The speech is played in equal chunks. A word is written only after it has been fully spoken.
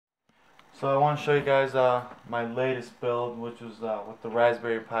So I want to show you guys my latest build, which was with the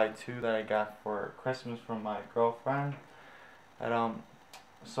Raspberry Pi 2 that I got for Christmas from my girlfriend. And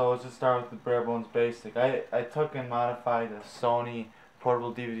so let's just start with the bare bones basic. I took and modified a Sony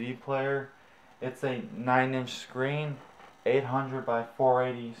portable DVD player. It's a 9-inch screen, 800 by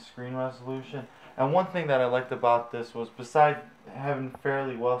 480 screen resolution. And one thing that I liked about this was, besides having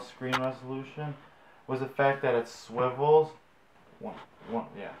fairly well screen resolution, was the fact that it swivels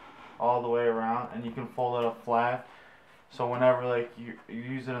all the way around, and you can fold it up flat. So whenever like you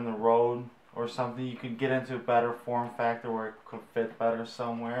use it in the road or something, you can get into a better form factor where it could fit better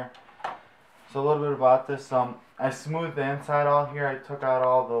somewhere. So a little bit about this. I smoothed the inside all here. I took out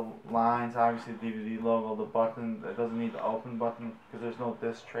all the lines, obviously the DVD logo, the button. It doesn't need the open button because there's no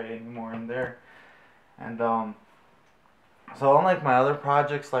disc tray anymore in there. And so unlike my other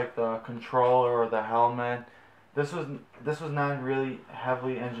projects like the controller or the helmet, this was not really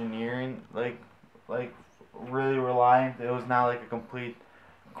heavily engineering, like really reliant. It was not like a complete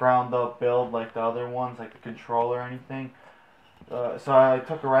ground up build like the other ones, like the controller or anything. So I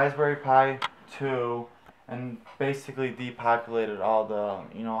took a Raspberry Pi 2 and basically depopulated all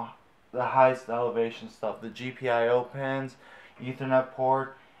the highest elevation stuff, the GPIO pins, Ethernet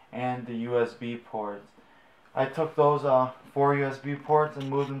port, and the USB ports. I took those 4 USB ports and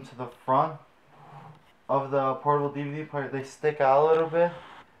moved them to the front of the portable DVD player. They stick out a little bit,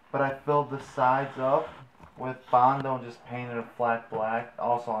 but I filled the sides up with Bondo and just painted it flat black.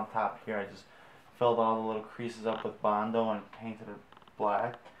 Also on top here, I just filled all the little creases up with Bondo and painted it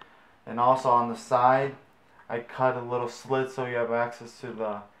black. And also on the side, I cut a little slit so you have access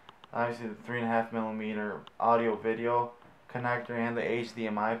to obviously the 3.5mm audio video connector and the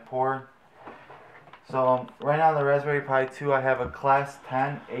HDMI port. So right now on the Raspberry Pi 2, I have a Class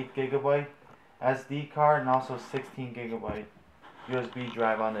 10 8GB SD card and also 16GB USB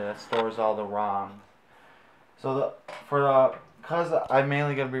drive on it that stores all the ROMs. So because I'm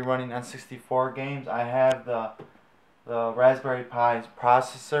mainly going to be running N64 games, I have the Raspberry Pi's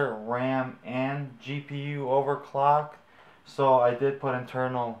processor, RAM, and GPU overclock. So I did put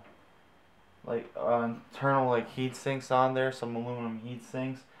internal heat sinks on there, some aluminum heat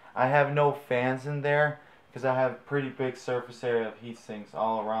sinks. I have no fans in there because I have pretty big surface area of heat sinks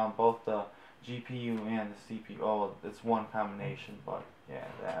all around both the GPU and the CPU. Oh, it's one combination, but yeah,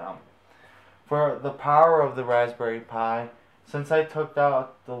 that for the power of the Raspberry Pi, since I took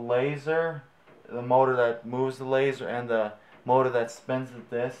out the laser, the motor that moves the laser, and the motor that spins the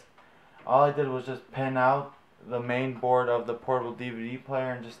disc, all I did was just pin out the main board of the portable DVD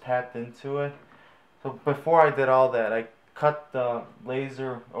player and just tapped into it. So before I did all that, I cut the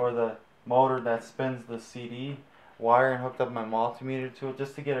laser or the motor that spins the CD wire and hooked up my multimeter to it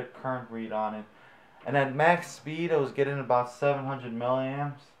just to get a current read on it. And at max speed, I was getting about 700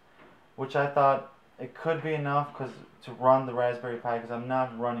 milliamps, which I thought it could be enough to run the Raspberry Pi because I'm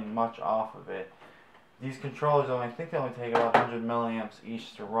not running much off of it. These controllers, I think they only take about 100 milliamps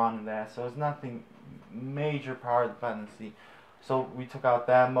each to run that, so it's nothing major power dependency. So we took out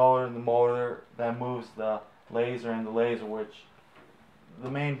that motor, the motor that moves the laser, and the laser, which the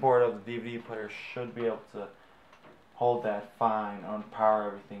main board of the DVD player should be able to hold that fine or power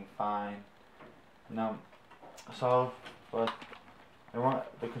everything fine. Now, but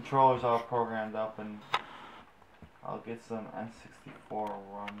the controller's all programmed up, and I'll get some N64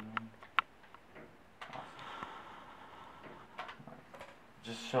 running.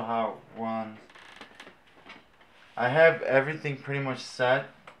 Just show how it runs. I have everything pretty much set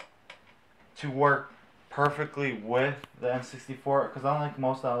to work perfectly with the N64, because unlike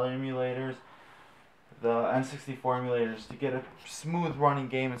most other emulators, the N64 emulators, to get a smooth running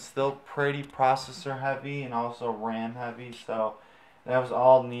game, it's still pretty processor heavy and also RAM heavy, so that was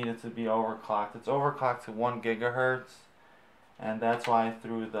all needed to be overclocked. It's overclocked to 1 GHz, and that's why I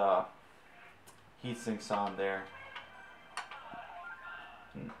threw the heatsinks on there.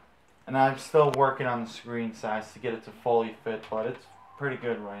 And I'm still working on the screen size to get it to fully fit, but it's pretty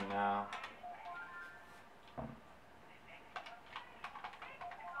good right now.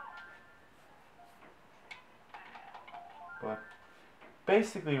 But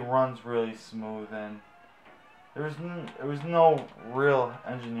basically runs really smooth, and there was no real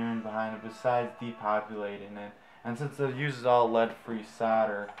engineering behind it besides depopulating it. And since it uses all lead-free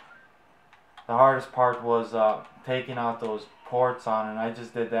solder, the hardest part was taking out those ports on it, and I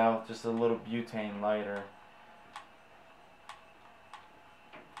just did that with just a little butane lighter.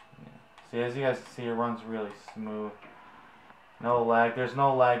 Yeah. See, as you guys can see, it runs really smooth. No lag. There's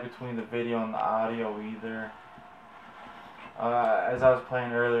no lag between the video and the audio either. As I was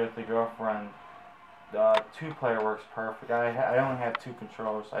playing earlier with the girlfriend, 2-player works perfect. I only have 2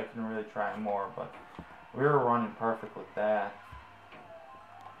 controllers, so I can really try more, but we were running perfect with that.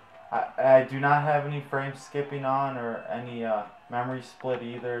 I do not have any frame skipping on or any memory split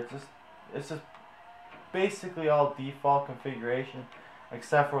either. It's just basically all default configuration,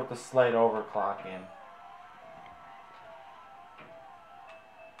 except for with the slight overclocking.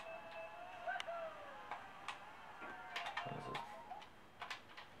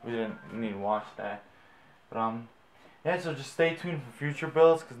 We didn't need to watch that, but yeah. So just stay tuned for future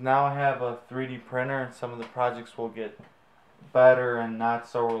builds, because now I have a 3D printer, and some of the projects will get better and not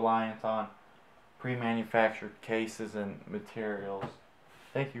so reliant on pre-manufactured cases and materials.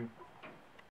 Thank you.